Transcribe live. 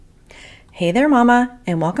Hey there, Mama,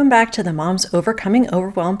 and welcome back to the Moms Overcoming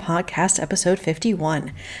Overwhelm podcast, episode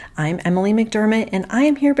 51. I'm Emily McDermott, and I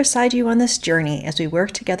am here beside you on this journey as we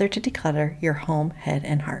work together to declutter your home, head,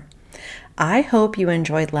 and heart. I hope you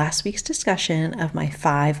enjoyed last week's discussion of my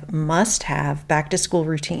 5 must-have back-to-school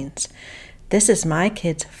routines. This is my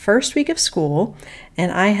kids' first week of school,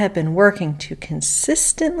 and I have been working to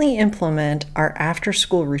consistently implement our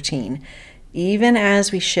after-school routine, even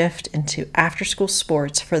as we shift into after-school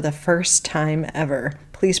sports for the first time ever.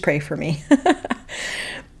 Please pray for me.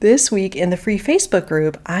 This week in the free Facebook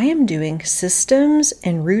group, I am doing systems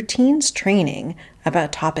and routines training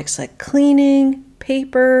about topics like cleaning,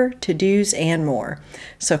 paper, to-dos, and more.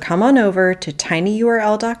 So come on over to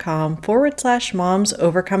tinyurl.com/moms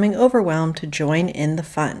overcoming overwhelm to join in the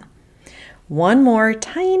fun. One more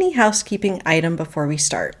tiny housekeeping item before we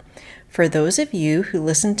start. For those of you who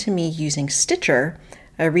listen to me using Stitcher,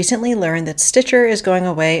 I recently learned that Stitcher is going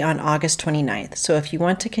away on August 29th. So if you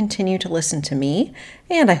want to continue to listen to me,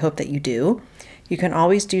 and I hope that you do, you can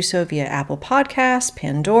always do so via Apple Podcasts,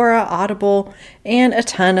 Pandora, Audible, and a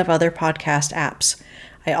ton of other podcast apps.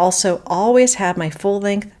 I also always have my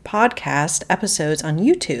full-length podcast episodes on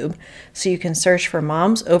YouTube, so you can search for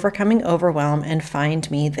Moms Overcoming Overwhelm and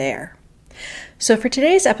find me there. So for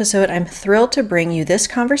today's episode, I'm thrilled to bring you this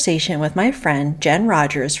conversation with my friend Jen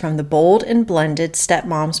Rogers from the Bold and Blended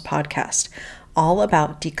Stepmoms podcast, all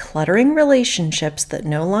about decluttering relationships that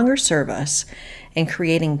no longer serve us and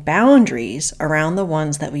creating boundaries around the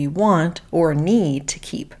ones that we want or need to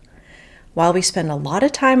keep. While we spend a lot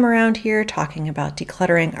of time around here talking about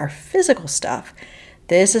decluttering our physical stuff,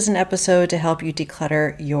 this is an episode to help you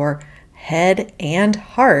declutter your head and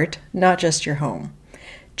heart, not just your home.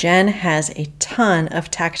 Jen has a ton of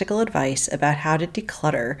tactical advice about how to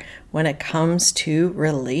declutter when it comes to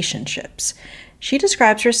relationships. She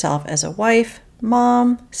describes herself as a wife,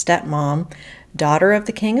 mom, stepmom, daughter of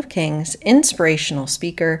the King of Kings, inspirational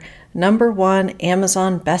speaker, #1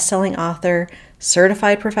 Amazon bestselling author,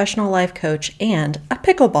 certified professional life coach, and a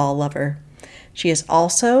pickleball lover. She is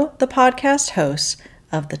also the podcast host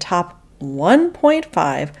of the top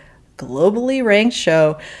 1.5 globally ranked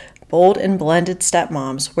show, Bold and Blended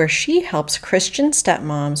Stepmoms, where she helps Christian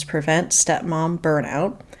stepmoms prevent stepmom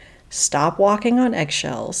burnout, stop walking on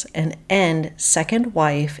eggshells, and end second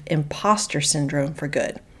wife imposter syndrome for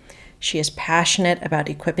good. She is passionate about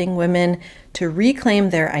equipping women to reclaim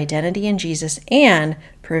their identity in Jesus and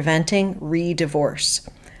preventing re-divorce.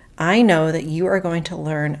 I know that you are going to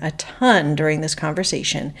learn a ton during this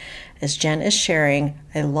conversation as Jen is sharing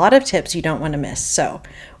a lot of tips you don't want to miss. So,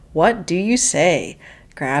 what do you say?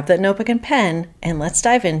 Grab that notebook and pen, and let's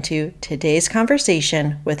dive into today's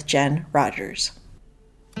conversation with Jen Rogers.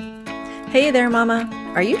 Hey there, Mama.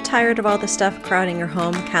 Are you tired of all the stuff crowding your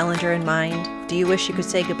home, calendar, and mind? Do you wish you could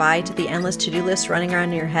say goodbye to the endless to-do list running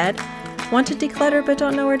around in your head? Want to declutter but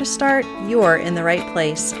don't know where to start? You're in the right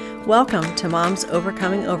place. Welcome to Moms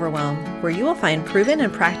Overcoming Overwhelm, where you will find proven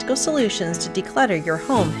and practical solutions to declutter your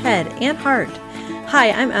home, head, and heart.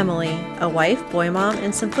 Hi, I'm Emily, a wife, boy mom,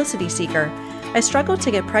 and simplicity seeker. I struggled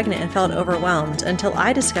to get pregnant and felt overwhelmed until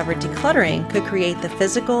I discovered decluttering could create the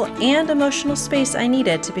physical and emotional space I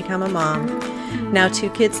needed to become a mom. Now, 2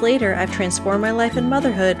 kids later, I've transformed my life and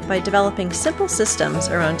motherhood by developing simple systems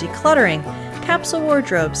around decluttering, capsule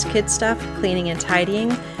wardrobes, kid stuff, cleaning and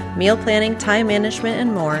tidying, meal planning, time management,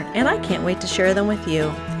 and more, and I can't wait to share them with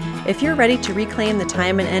you. If you're ready to reclaim the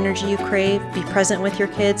time and energy you crave, be present with your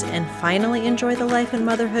kids, and finally enjoy the life and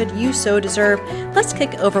motherhood you so deserve, let's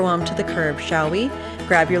kick overwhelm to the curb, shall we?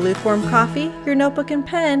 Grab your lukewarm coffee, your notebook and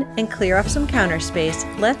pen, and clear up some counter space.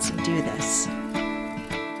 Let's do this.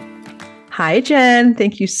 Hi, Jen.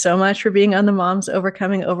 Thank you so much for being on the Moms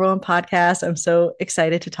Overcoming Overwhelm podcast. I'm so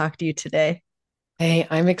excited to talk to you today. Hey,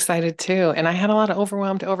 I'm excited too. And I had a lot of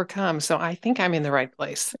overwhelm to overcome. So I think I'm in the right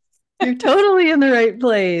place. You're totally in the right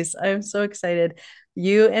place. I'm so excited.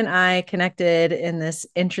 You and I connected in this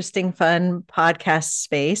interesting, fun podcast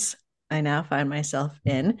space I now find myself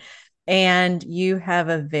in. And you have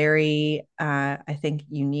a very, I think,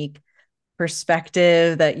 unique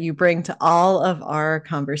perspective that you bring to all of our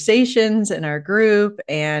conversations in our group.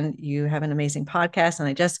 And you have an amazing podcast. And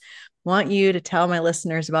I just want you to tell my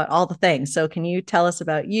listeners about all the things. So can you tell us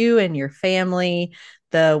about you and your family,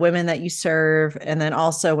 the women that you serve, and then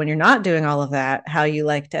also when you're not doing all of that, how you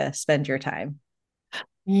like to spend your time?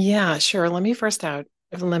 Yeah, sure. Let me first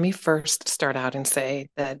start out and say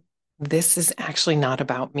that this is actually not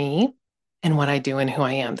about me and what I do and who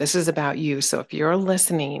I am. This is about you. So if you're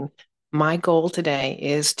listening, my goal today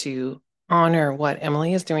is to honor what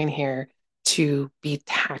Emily is doing here to be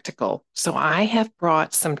tactical. So I have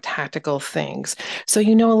brought some tactical things. So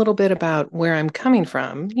you know a little bit about where I'm coming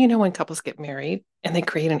from. You know, when couples get married and they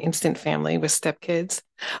create an instant family with stepkids.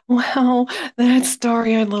 Well, that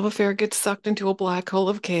starry-eyed love affair gets sucked into a black hole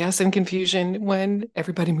of chaos and confusion when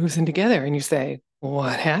everybody moves in together and you say,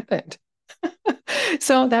 what happened?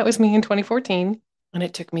 So that was me in 2014. And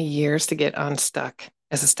it took me years to get unstuck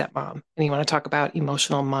as a stepmom. And you want to talk about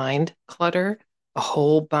emotional mind clutter? A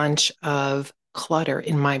whole bunch of clutter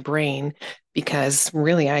in my brain because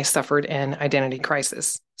really I suffered an identity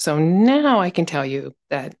crisis. So now I can tell you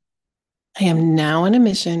that I am now on a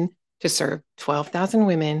mission to serve 12,000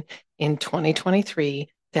 women in 2023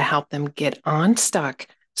 to help them get unstuck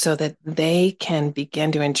so that they can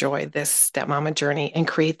begin to enjoy this stepmama journey and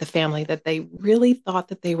create the family that they really thought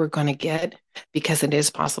that they were going to get because it is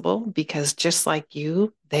possible. Because just like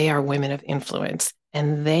you, they are women of influence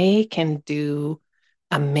and they can do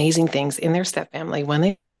amazing things in their step family when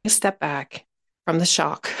they step back from the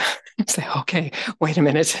shock and say, okay, wait a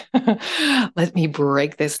minute, let me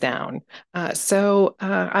break this down.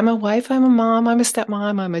 I'm a wife, I'm a mom, I'm a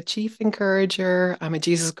stepmom, I'm a chief encourager, I'm a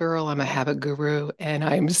Jesus girl, I'm a habit guru, and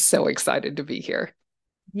I'm so excited to be here.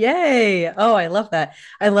 Yay. Oh, I love that.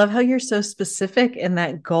 I love how you're so specific in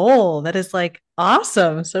that goal. That is like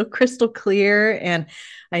awesome. So crystal clear. And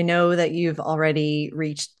I know that you've already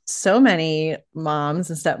reached so many moms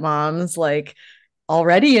and stepmoms like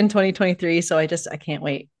already in 2023. So I can't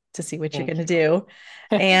wait to see what you're going Thank to you.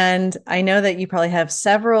 do. And I know that you probably have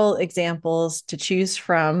several examples to choose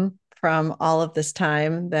from all of this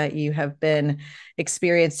time that you have been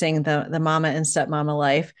experiencing the mama and stepmama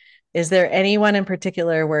life. Is there anyone in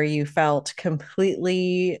particular where you felt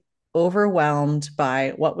completely overwhelmed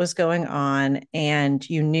by what was going on and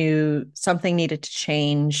you knew something needed to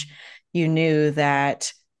change? You knew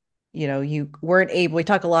that, you weren't able, we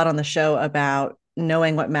talk a lot on the show about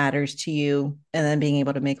knowing what matters to you and then being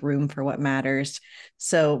able to make room for what matters.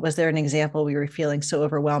 So, was there an example where you were feeling so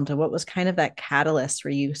overwhelmed? And what was kind of that catalyst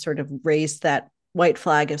where you sort of raised that white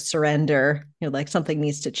flag of surrender, like something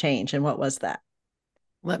needs to change? And what was that?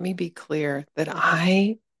 Let me be clear that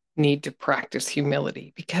I need to practice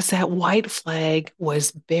humility because that white flag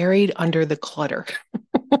was buried under the clutter.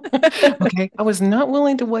 Okay. I was not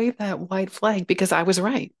willing to wave that white flag because I was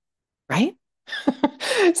right, right?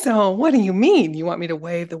 So, what do you mean? You want me to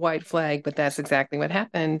wave the white flag? But that's exactly what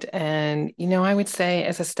happened. And, I would say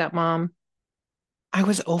as a stepmom, I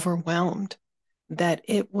was overwhelmed that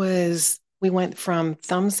we went from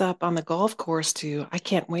thumbs up on the golf course to, I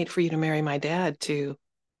can't wait for you to marry my dad to,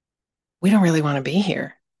 we don't really want to be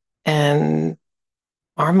here. And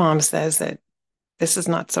our mom says that this is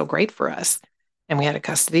not so great for us. And we had a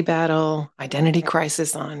custody battle, identity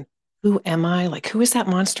crisis on who am I? Like, who is that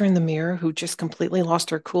monster in the mirror who just completely lost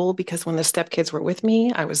her cool? Because when the stepkids were with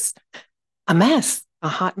me, I was a mess, a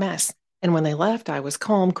hot mess. And when they left, I was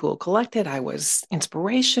calm, cool, collected. I was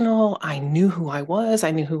inspirational. I knew who I was.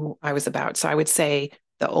 I knew who I was about. So I would say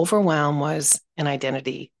the overwhelm was an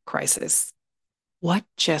identity crisis. What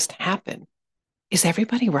just happened? Is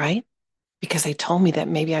everybody right? Because they told me that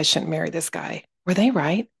maybe I shouldn't marry this guy. Were they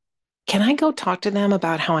right? Can I go talk to them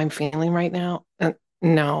about how I'm feeling right now?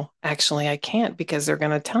 No, actually, I can't because they're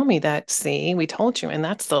going to tell me that, see, we told you. And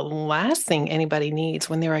that's the last thing anybody needs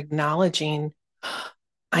when they're acknowledging,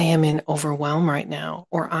 I am in overwhelm right now,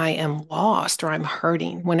 or I am lost, or I'm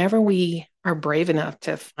hurting. Whenever we are brave enough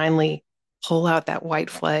to finally pull out that white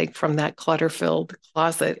flag from that clutter filled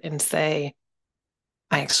closet and say,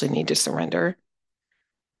 I actually need to surrender,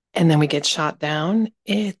 and then we get shot down,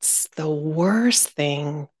 it's the worst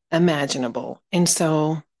thing imaginable. And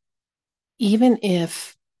so, even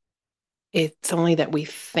if it's only that we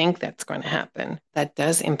think that's going to happen, that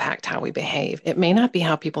does impact how we behave. It may not be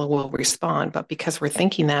how people will respond, but because we're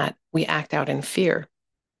thinking that, we act out in fear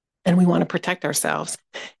and we want to protect ourselves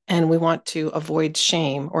and we want to avoid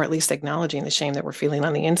shame or at least acknowledging the shame that we're feeling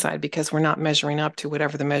on the inside because we're not measuring up to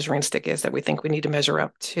whatever the measuring stick is that we think we need to measure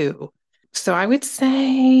up to. So I would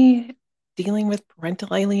say dealing with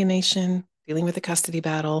parental alienation, dealing with the custody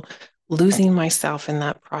battle, losing myself in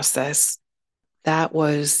that process, that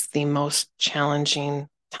was the most challenging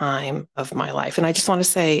time of my life. And I just want to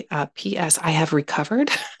say, P.S., I have recovered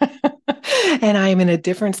and I am in a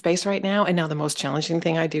different space right now. And now the most challenging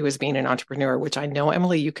thing I do is being an entrepreneur, which I know,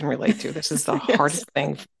 Emily, you can relate to. This is the Yes. hardest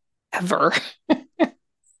thing ever.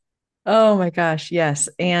 Oh my gosh, yes.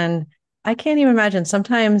 And I can't even imagine.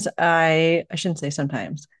 Sometimes I shouldn't say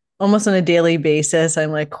sometimes, almost on a daily basis,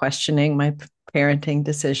 I'm like questioning my parenting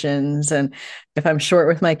decisions. And if I'm short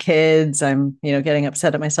with my kids, I'm, getting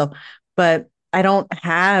upset at myself. But I don't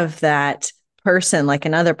have that person, like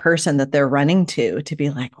another person that they're running to be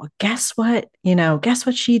like, well, guess what? Guess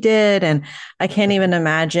what she did? And I can't even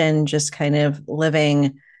imagine just kind of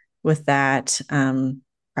living with that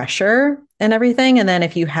pressure and everything. And then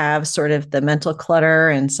if you have sort of the mental clutter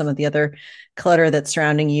and some of the other clutter that's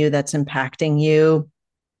surrounding you that's impacting you,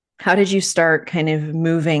 how did you start kind of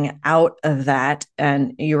moving out of that?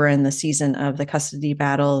 And you were in the season of the custody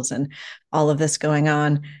battles and all of this going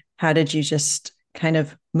on. How did you just kind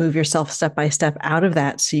of move yourself step by step out of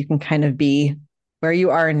that so you can kind of be where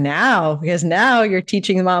you are now? Because now you're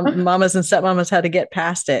teaching mamas and stepmamas how to get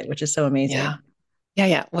past it, which is so amazing. Yeah. Yeah.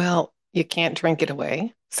 Yeah. Well, you can't drink it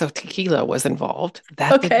away. So tequila was involved.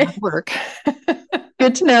 That did not Okay. work.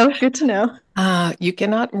 Good to know. Good to know. You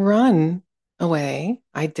cannot run away.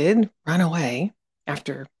 I did run away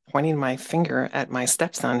after pointing my finger at my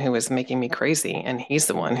stepson who was making me crazy. And he's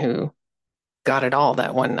the one who got it all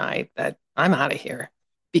that one night that I'm out of here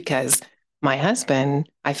because my husband,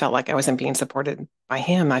 I felt like I wasn't being supported by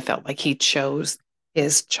him. I felt like he chose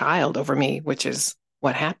his child over me, which is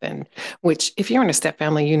what happened. Which, if you're in a step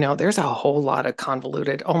family, there's a whole lot of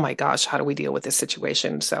convoluted, oh my gosh, how do we deal with this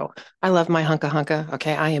situation? So I love my hunka hunka.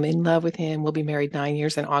 Okay. I am in love with him. We'll be married 9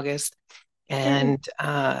 years in August. Yay. And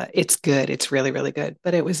it's good. It's really, really good.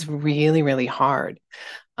 But it was really, really hard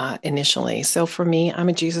initially. So for me, I'm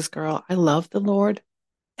a Jesus girl. I love the Lord,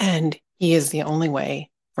 and He is the only way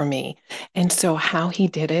for me. And so, how He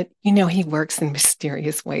did it, He works in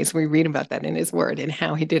mysterious ways. We read about that in His Word. And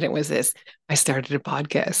how He did it was this: I started a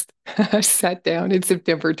podcast. I sat down in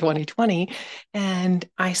September 2020 and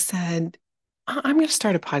I said, I'm going to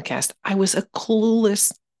start a podcast. I was a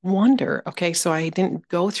clueless wonder. Okay. So I didn't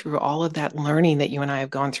go through all of that learning that you and I have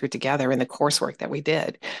gone through together in the coursework that we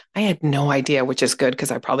did. I had no idea, which is good because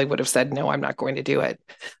I probably would have said, no, I'm not going to do it.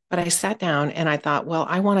 But I sat down and I thought, well,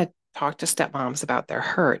 I want to talk to stepmoms about their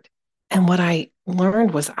hurt. And what I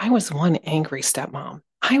learned was I was one angry stepmom.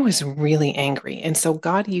 I was really angry. And so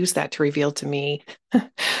God used that to reveal to me,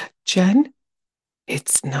 Jen,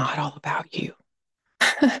 it's not all about you.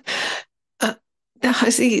 Uh,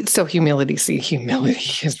 humility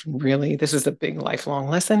is really, this is a big lifelong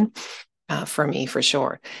lesson for me for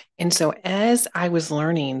sure. And so as I was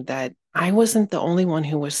learning that I wasn't the only one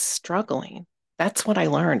who was struggling, that's what I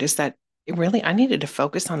learned is that really I needed to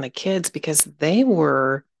focus on the kids because they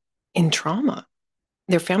were in trauma.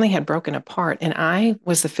 Their family had broken apart, and I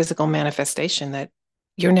was the physical manifestation that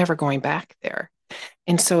you're never going back there.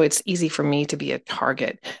 And so it's easy for me to be a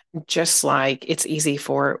target, just like it's easy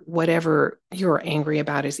for whatever you're angry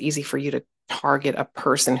about, is easy for you to target a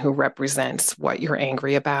person who represents what you're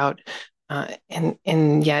angry about.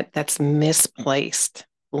 And yet that's misplaced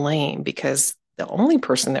blame because the only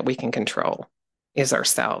person that we can control is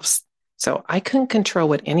ourselves. So I couldn't control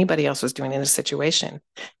what anybody else was doing in a situation.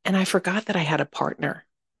 And I forgot that I had a partner,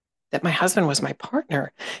 that my husband was my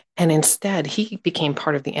partner. And instead, he became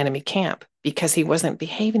part of the enemy camp because he wasn't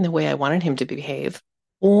behaving the way I wanted him to behave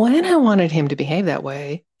when I wanted him to behave that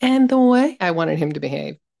way and the way I wanted him to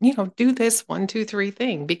behave. Do this 1, 2, 3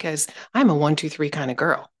 thing because I'm a 1, 2, 3 kind of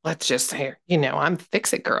girl. Let's just say, I'm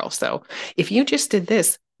fix it girl. So if you just did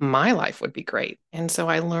this, my life would be great. And so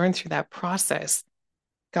I learned through that process.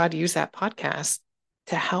 God used that podcast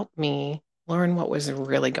to help me learn what was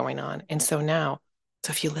really going on. And so now,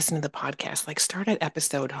 so if you listen to the podcast, like start at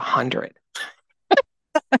episode 100,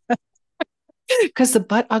 because the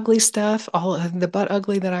butt ugly stuff, all of the butt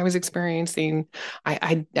ugly that I was experiencing,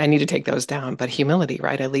 I need to take those down. But humility,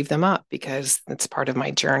 right? I leave them up because it's part of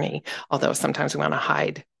my journey. Although sometimes we want to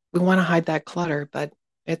hide that clutter, but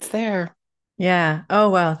it's there. Yeah. Oh,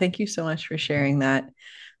 wow. Thank you so much for sharing that.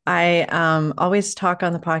 I always talk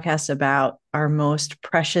on the podcast about our most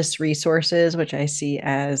precious resources, which I see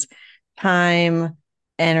as time,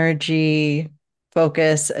 energy,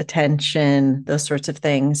 focus, attention, those sorts of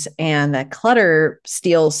things. And that clutter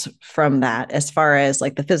steals from that as far as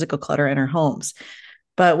like the physical clutter in our homes.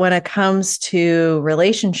 But when it comes to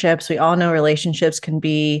relationships, we all know relationships can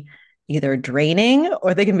be either draining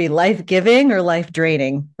or they can be life giving or life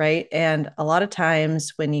draining, right? And a lot of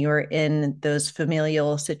times when you're in those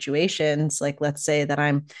familial situations, like let's say that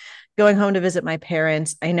I'm going home to visit my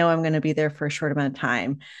parents, I know I'm going to be there for a short amount of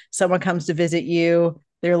time. Someone comes to visit you,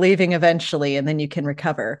 they're leaving eventually, and then you can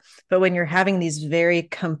recover. But when you're having these very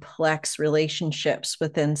complex relationships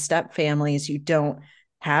within step families, you don't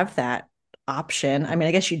have that option. I mean,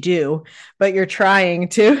 I guess you do, but you're trying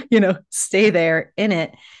to, stay there in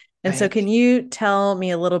it. And so Right. can you tell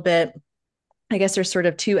me a little bit I guess there's sort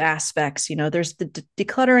of two aspects. There's the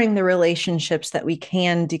decluttering the relationships that we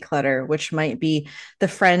can declutter, which might be the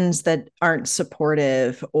friends that aren't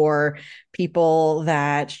supportive or people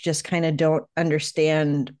that just kind of don't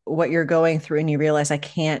understand what you're going through, and you realize I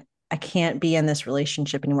can't be in this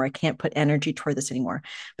relationship anymore. I can't put energy toward this anymore.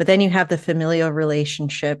 But then you have the familial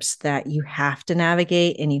relationships that you have to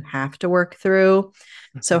navigate and you have to work through.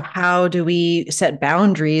 So Mhm. how do we set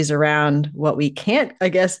boundaries around what we can't, I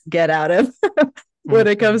guess, get out of when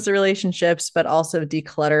it comes Mhm. to relationships, but also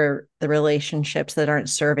declutter the relationships that aren't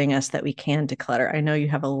serving us that we can declutter? I know you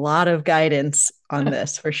have a lot of guidance on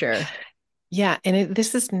this for sure. Yeah, and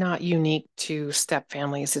this is not unique to step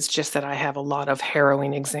families. It's just that I have a lot of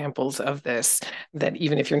harrowing examples of this that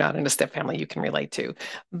even if you're not in a step family, you can relate to.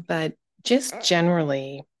 But just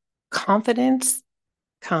generally, confidence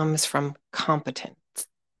comes from competence.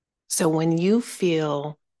 So when you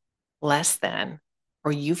feel less than,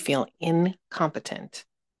 or you feel incompetent,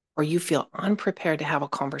 or you feel unprepared to have a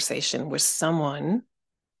conversation with someone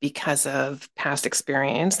because of past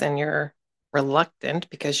experience and you're reluctant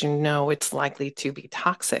because you know it's likely to be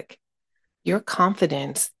toxic, your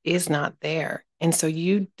confidence is not there. And so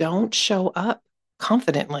you don't show up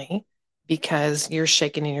confidently because you're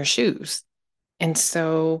shaking in your shoes. And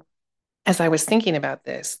so as I was thinking about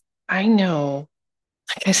this, I know,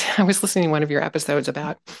 I was listening to one of your episodes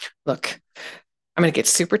about, look, I'm going to get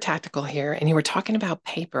super tactical here. And you were talking about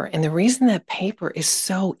paper. And the reason that paper is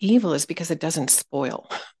so evil is because it doesn't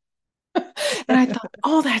spoil. And I thought,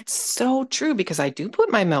 oh, that's so true because I do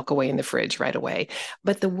put my milk away in the fridge right away.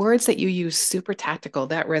 But the words that you use, super tactical,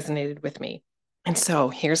 that resonated with me. And so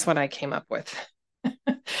here's what I came up with.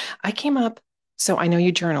 I came up, so I know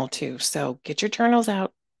you journal too. So get your journals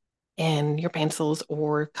out and your pencils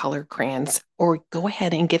or color crayons, or go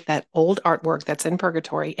ahead and get that old artwork that's in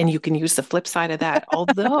purgatory. And you can use the flip side of that.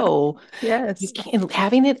 Although you Yes. can't,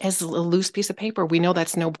 having it as a loose piece of paper, we know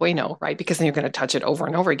that's no bueno, right? Because then you're going to touch it over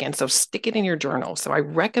and over again. So stick it in your journal. So I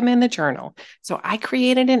recommend the journal. So I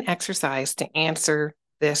created an exercise to answer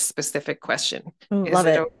this specific question. Ooh, Is love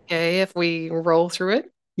it it. okay if we roll through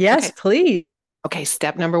it? Yes, Okay. please. Okay.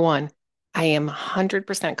 Step number one. I am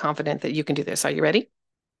 100% confident that you can do this. Are you ready?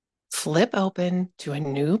 Flip open to a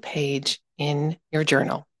new page in your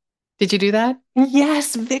journal. Did you do that?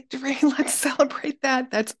 Yes, victory. Let's celebrate that.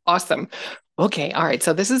 That's awesome. Okay, all right.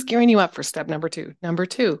 So this is gearing you up for step number two. Number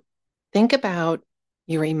two, think about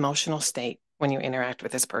your emotional state when you interact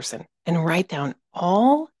with this person and write down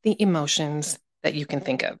all the emotions that you can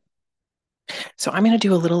think of. So I'm going to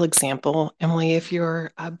do a little example. Emily, if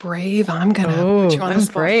you're brave, I'm going to put you Oh, on the I'm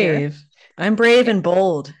spot here. brave. I'm brave Okay. and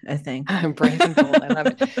bold, I think. I'm brave and bold. I love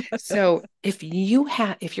it. So if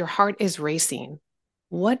your heart is racing,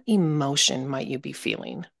 what emotion might you be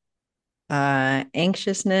feeling?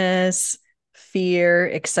 Anxiousness, fear,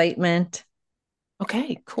 excitement.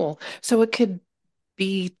 Okay, cool. So it could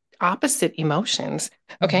be opposite emotions.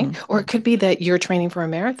 Okay. Mhm. Or it could be that you're training for a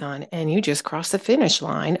marathon and you just crossed the finish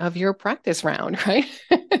line of your practice round, right?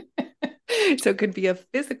 So it could be a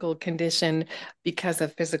physical condition because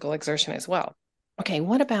of physical exertion as well. Okay.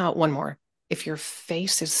 What about one more? If your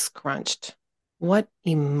face is scrunched, what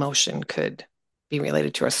emotion could be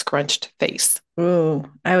related to a scrunched face? Ooh,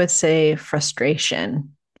 I would say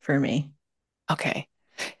frustration for me. Okay.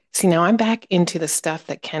 See, now I'm back into the stuff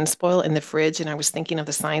that can spoil in the fridge, and I was thinking of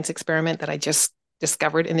the science experiment that I just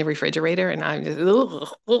discovered in the refrigerator, and I'm just, ugh,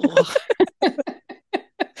 ugh.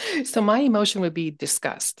 So my emotion would be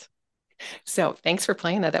disgust. So thanks for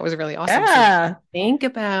playing that. That was really awesome. So Yeah. think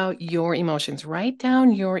about your emotions. Write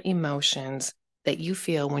down your emotions that you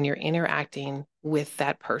feel when you're interacting with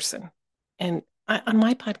that person. And on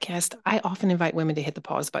my podcast, I often invite women to hit the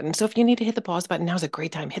pause button. So if you need to hit the pause button, now's a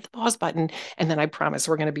great time. Hit the pause button. And then I promise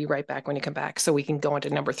we're going to be right back when you come back so we can go into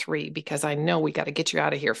number three, because I know we got to get you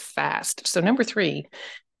out of here fast. So number three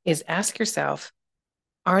is ask yourself,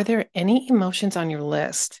 are there any emotions on your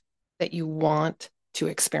list that you want to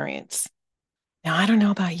experience? Now, I don't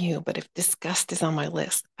know about you, but if disgust is on my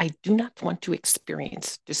list, I do not want to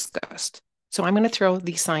experience disgust. So I'm going to throw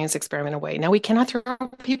the science experiment away. Now, we cannot throw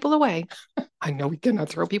people away. I know we cannot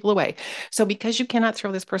throw people away. So, because you cannot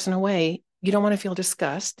throw this person away, you don't want to feel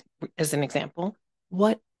disgust, as an example.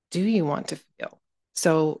 What do you want to feel?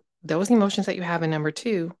 So, those emotions that you have in number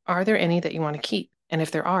two, are there any that you want to keep? And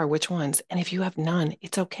if there are, which ones? And if you have none,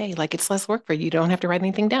 it's okay. Like, it's less work for you. You don't have to write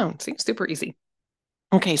anything down. See, super easy.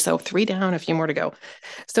 Okay, so three down, a few more to go.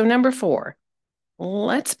 So, number four,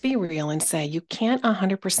 let's be real and say you can't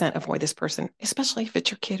 100% avoid this person, especially if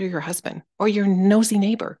it's your kid or your husband or your nosy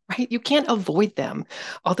neighbor, right? You can't avoid them.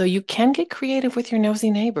 Although you can get creative with your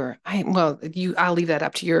nosy neighbor. I'll leave that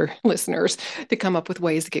up to your listeners to come up with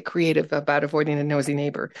ways to get creative about avoiding a nosy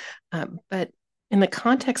neighbor. But in the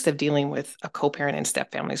context of dealing with a co-parent and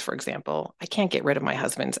step families, for example, I can't get rid of my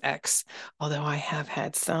husband's ex, although I have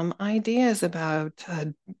had some ideas about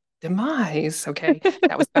demise. Okay.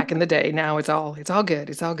 That was back in the day. Now it's all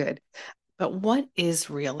good. It's all good. But what is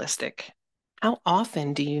realistic? How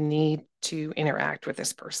often do you need to interact with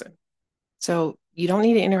this person? So you don't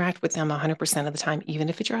need to interact with them 100% of the time, even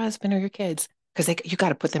if it's your husband or your kids, because you got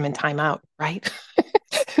to put them in timeout, right?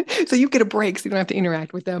 So you get a break so you don't have to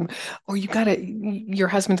interact with them. Or your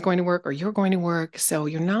husband's going to work or you're going to work. So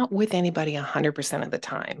you're not with anybody 100% of the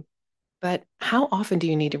time. But how often do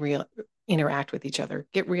you need to interact with each other?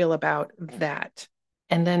 Get real about that.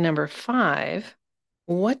 And then number five,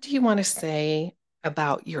 what do you want to say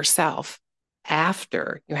about yourself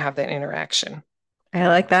after you have that interaction? I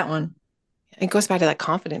like that one. It goes back to that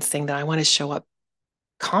confidence thing that I want to show up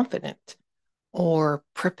confident or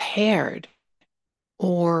prepared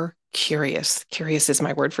or curious. Curious is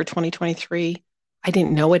my word for 2023. I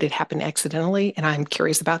didn't know it. It happened accidentally, and I'm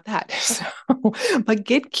curious about that. But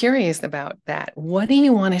get curious about that. What do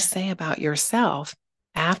you want to say about yourself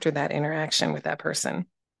after that interaction with that person?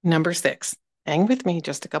 Number six, hang with me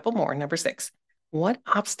just a couple more. Number six, what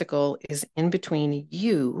obstacle is in between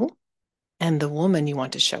you and the woman you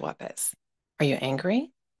want to show up as? Are you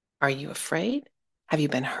angry? Are you afraid? Have you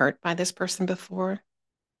been hurt by this person before?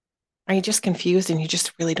 Are you just confused and you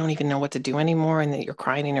just really don't even know what to do anymore and that you're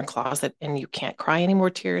crying in your closet and you can't cry any more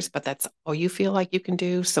tears, but that's all you feel like you can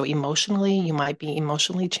do? So emotionally, you might be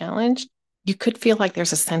emotionally challenged. You could feel like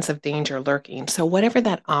there's a sense of danger lurking. So whatever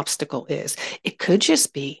that obstacle is, it could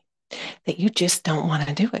just be that you just don't want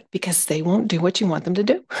to do it because they won't do what you want them to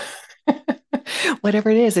do. Whatever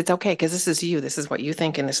it is, it's okay because this is you. This is what you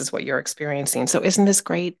think and this is what you're experiencing. So isn't this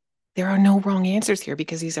great? There are no wrong answers here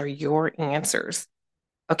because these are your answers.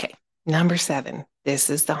 Okay, number seven. This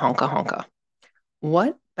is the honka honka.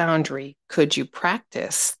 What boundary could you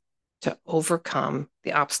practice to overcome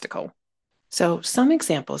the obstacle? So, some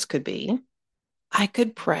examples could be I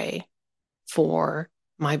could pray for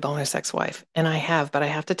my bonus ex-wife, and I have, but I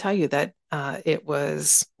have to tell you that it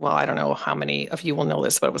was, well, I don't know how many of you will know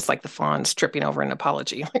this, but it was like the fawns tripping over an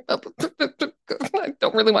apology. I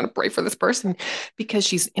don't really want to pray for this person because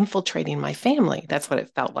she's infiltrating my family. That's what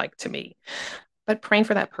it felt like to me, but praying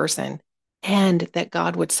for that person and that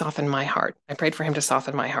God would soften my heart. I prayed for him to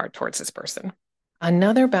soften my heart towards this person.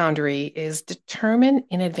 Another boundary is determine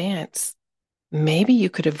in advance. Maybe you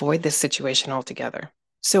could avoid this situation altogether.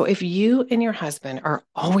 So if you and your husband are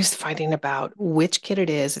always fighting about which kid it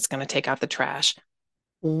is that's going to take out the trash,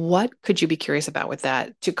 what could you be curious about with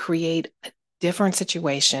that to create a different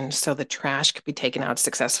situation so the trash could be taken out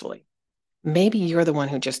successfully? Maybe you're the one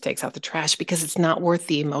who just takes out the trash because it's not worth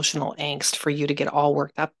the emotional angst for you to get all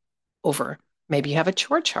worked up over. Maybe you have a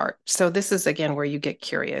chore chart. So this is again where you get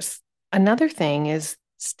curious. Another thing is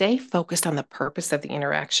stay focused on the purpose of the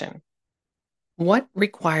interaction. What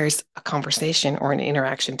requires a conversation or an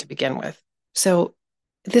interaction to begin with? So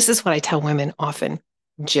this is what I tell women often.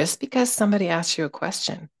 Just because somebody asks you a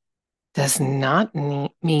question does not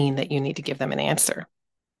mean that you need to give them an answer.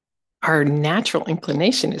 Our natural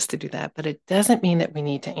inclination is to do that, but it doesn't mean that we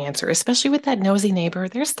need to answer, especially with that nosy neighbor.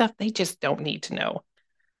 There's stuff they just don't need to know.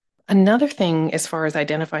 Another thing, as far as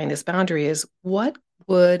identifying this boundary, is what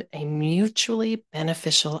would a mutually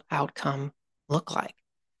beneficial outcome look like?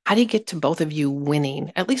 How do you get to both of you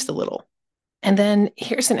winning at least a little? And then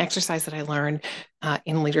here's an exercise that I learned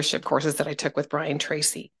in leadership courses that I took with Brian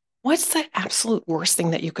Tracy. What's the absolute worst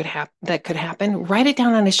thing that that could happen? Write it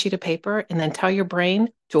down on a sheet of paper and then tell your brain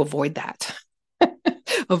to avoid that.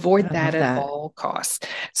 Avoid I that love at that. all costs.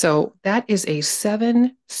 So that is a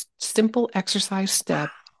simple exercise step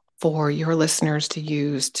for your listeners to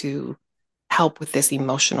use to help with this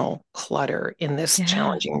emotional clutter in this Yeah.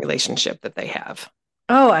 challenging relationship that they have.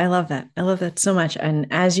 Oh, I love that. I love that so much. And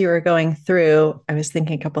as you were going through, I was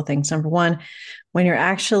thinking a couple things. Number one, when you're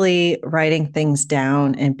actually writing things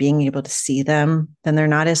down and being able to see them, then they're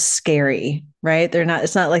not as scary, right?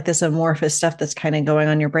 It's not like this amorphous stuff that's kind of going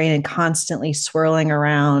on your brain and constantly swirling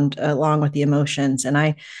around along with the emotions. And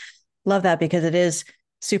I love that because it is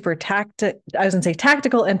super I was going to say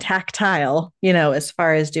tactical and tactile, as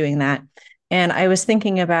far as doing that. And I was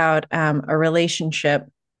thinking about a relationship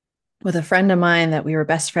with a friend of mine that we were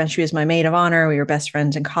best friends. She was my maid of honor. We were best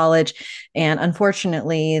friends in college. And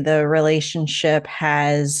unfortunately, the relationship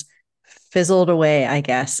has fizzled away, I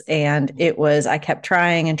guess. And I kept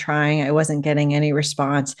trying and trying. I wasn't getting any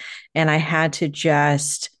response. And I had to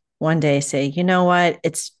just one day say, you know what?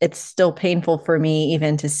 It's still painful for me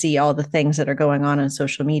even to see all the things that are going on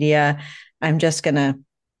social media. I'm just going to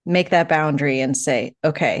make that boundary and say,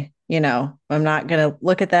 okay, I'm not going to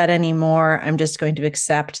look at that anymore. I'm just going to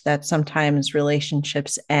accept that sometimes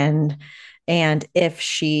relationships end. And if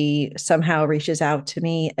she somehow reaches out to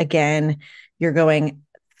me again, you're going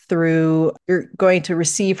you're going to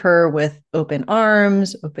receive her with open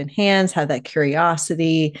arms, open hands, have that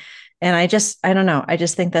curiosity. And I don't know, I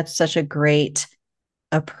just think that's such a great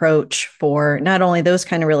approach for not only those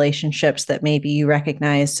kind of relationships that maybe you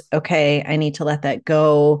recognize, okay, I need to let that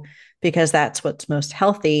go because that's what's most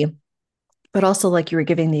healthy, but also like you were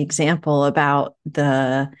giving the example about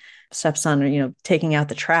the stepson, taking out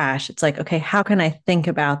the trash. It's like, okay, how can I think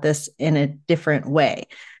about this in a different way?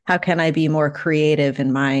 How can I be more creative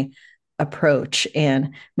in my approach?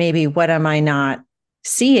 And maybe what am I not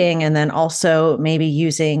seeing? And then also maybe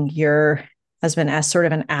using your husband as sort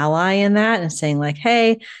of an ally in that and saying, like,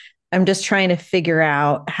 hey, I'm just trying to figure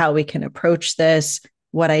out how we can approach this.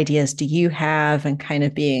 What ideas do you have? And kind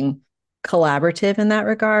of being collaborative in that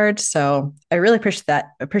regard. So I really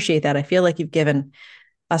appreciate that. I feel like you've given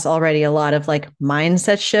us already a lot of like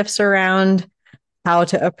mindset shifts around how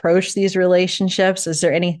to approach these relationships. Is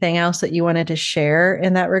there anything else that you wanted to share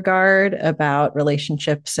in that regard about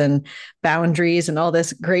relationships and boundaries and all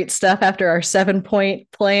this great stuff after our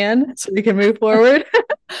 7-point plan so we can move forward?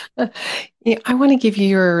 Yeah, I want to give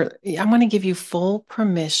you full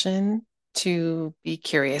permission to be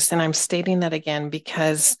curious. And I'm stating that again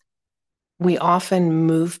because we often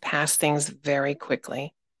move past things very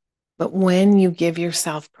quickly. But when you give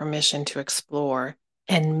yourself permission to explore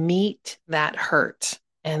and meet that hurt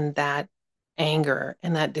and that anger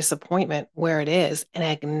and that disappointment where it is and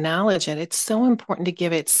acknowledge it, it's so important to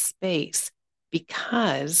give it space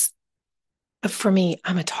because for me,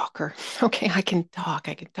 I'm a talker. Okay, I can talk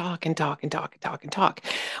and talk and talk and talk and talk.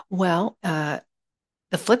 Well, the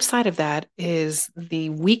flip side of that is the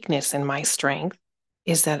weakness in my strength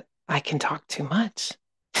is that I can talk too much.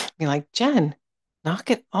 You're like, Jen,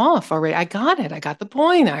 knock it off already. I got it. I got the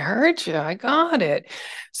point. I heard you. I got it.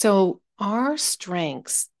 So our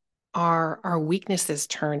strengths are our weaknesses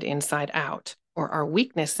turned inside out, or our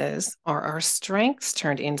weaknesses are our strengths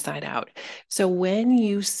turned inside out. So when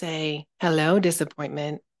you say, hello,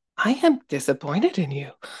 disappointment, I am disappointed in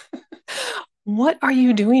you. What are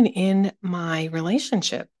you doing in my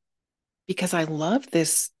relationship? Because I love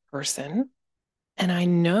this person and I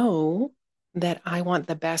know that I want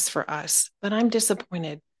the best for us, but I'm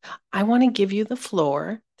disappointed. I want to give you the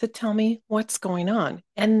floor to tell me what's going on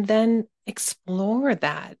and then explore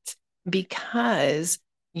that because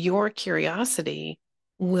your curiosity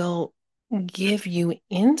will give you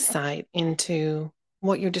insight into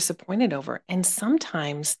what you're disappointed over. And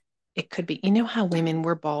sometimes it could be, how women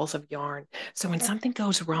were balls of yarn. So when something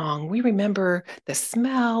goes wrong, we remember the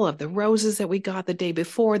smell of the roses that we got the day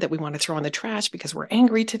before that we want to throw in the trash because we're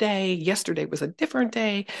angry today. Yesterday was a different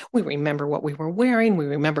day. We remember what we were wearing. We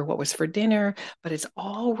remember what was for dinner, but it's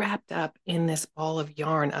all wrapped up in this ball of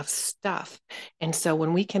yarn of stuff. And so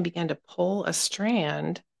when we can begin to pull a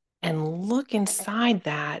strand and look inside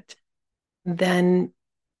that, then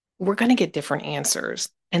we're going to get different answers.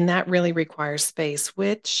 And that really requires space,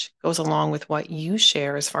 which goes along with what you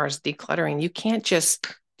share as far as decluttering. You can't just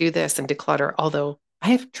do this and declutter, although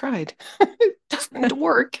I have tried. It doesn't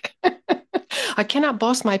work. I cannot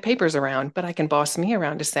boss my papers around, but I can boss me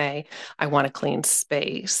around to say, I want a clean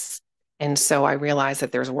space. And so I realize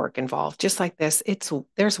that there's work involved. Just like this,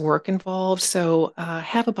 there's work involved. So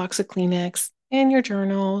have a box of Kleenex and your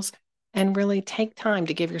journals and really take time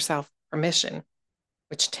to give yourself permission,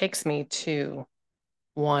 which takes me to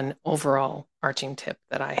one overall arching tip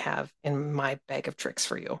that I have in my bag of tricks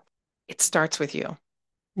for you. It starts with you.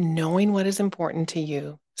 Knowing what is important to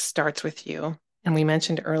you starts with you. And we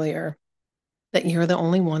mentioned earlier that you're the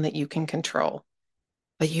only one that you can control,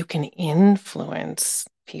 but you can influence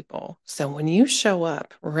people. So when you show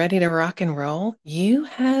up ready to rock and roll, you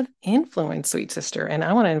have influence, sweet sister. And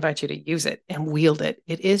I want to invite you to use it and wield it.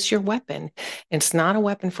 It is your weapon. It's not a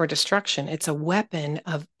weapon for destruction, it's a weapon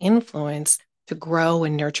of influence to grow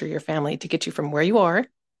and nurture your family, to get you from where you are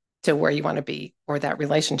to where you want to be, or that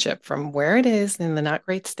relationship from where it is in the not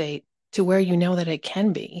great state to where you know that it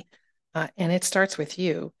can be. And it starts with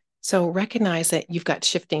you. So recognize that you've got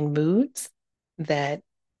shifting moods, that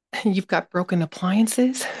you've got broken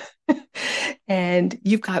appliances, And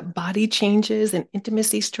you've got body changes and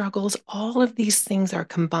intimacy struggles. All of these things are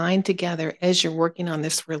combined together as you're working on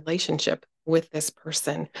this relationship with this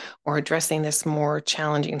person or addressing this more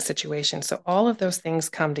challenging situation. So all of those things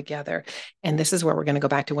come together. And this is where we're going to go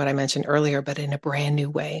back to what I mentioned earlier, but in a brand new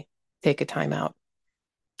way. Take a time out,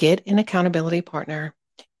 get an accountability partner,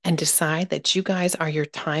 and decide that you guys are your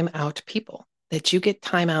time out people, that you get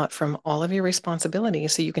time out from all of your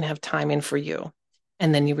responsibilities so you can have time in for you.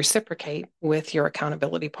 And then you reciprocate with your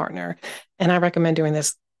accountability partner. And I recommend doing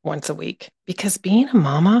this once a week because being a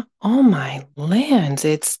mama, oh my lands,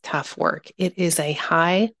 it's tough work. It is a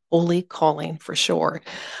high, holy calling for sure.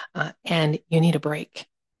 And you need a break.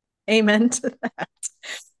 Amen to that.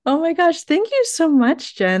 Oh my gosh. Thank you so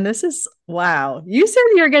much, Jen. This is wow. You said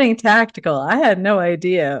you were getting tactical. I had no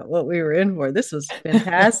idea what we were in for. This was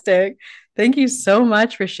fantastic. Thank you so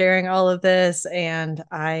much for sharing all of this. And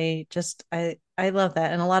I love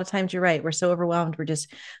that. And a lot of times you're right. We're so overwhelmed. We're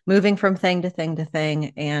just moving from thing to thing to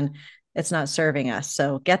thing. And it's not serving us.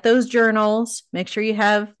 So get those journals. Make sure you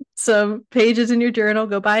have some pages in your journal.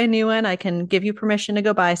 Go buy a new one. I can give you permission to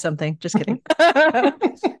go buy something. Just kidding.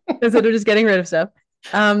 Instead of just getting rid of stuff.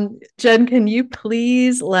 Jen, can you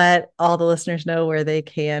please let all the listeners know where they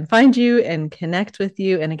can find you and connect with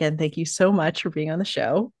you? And again, thank you so much for being on the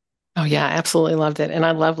show. Oh, yeah, absolutely loved it. And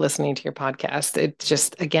I love listening to your podcast. It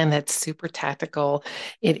just, again, that's super tactical.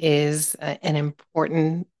 It is an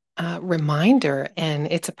important reminder, and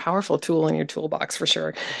it's a powerful tool in your toolbox for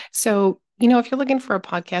sure. So, if you're looking for a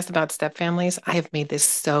podcast about step families, I have made this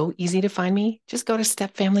so easy to find me. Just go to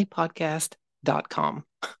stepfamilypodcast.com.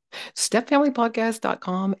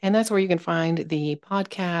 Stepfamilypodcast.com. And that's where you can find the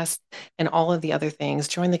podcast and all of the other things.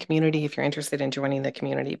 Join the community if you're interested in joining the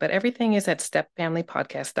community. But everything is at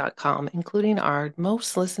stepfamilypodcast.com, including our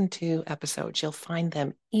most listened to episodes. You'll find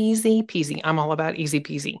them easy peasy. I'm all about easy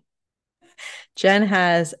peasy. Jen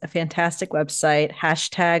has a fantastic website,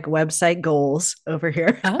 hashtag website goals over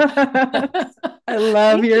here. I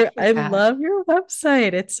love Thank you for I that. love your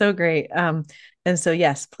website. It's so great. And so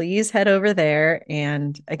yes, please head over there.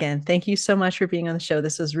 And again, thank you so much for being on the show.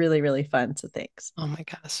 This was really, really fun. So thanks. Oh my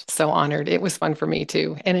gosh, so honored. It was fun for me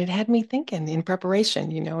too. And it had me thinking in preparation,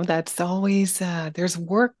 that's always, there's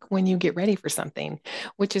work when you get ready for something,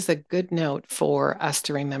 which is a good note for us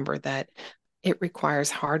to remember that it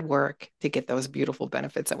requires hard work to get those beautiful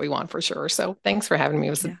benefits that we want for sure. So thanks for having me.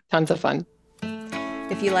 It was tons of fun.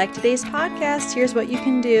 If you like today's podcast, here's what you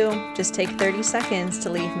can do. Just take 30 seconds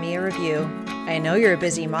to leave me a review. I know you're a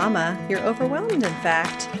busy mama. You're overwhelmed, in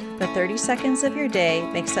fact, but 30 seconds of your day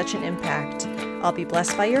makes such an impact. I'll be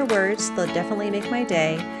blessed by your words. They'll definitely make my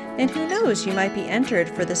day. And who knows, you might be entered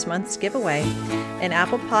for this month's giveaway. In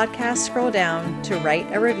Apple Podcasts, scroll down to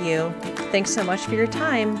write a review. Thanks so much for your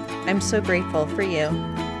time. I'm so grateful for you.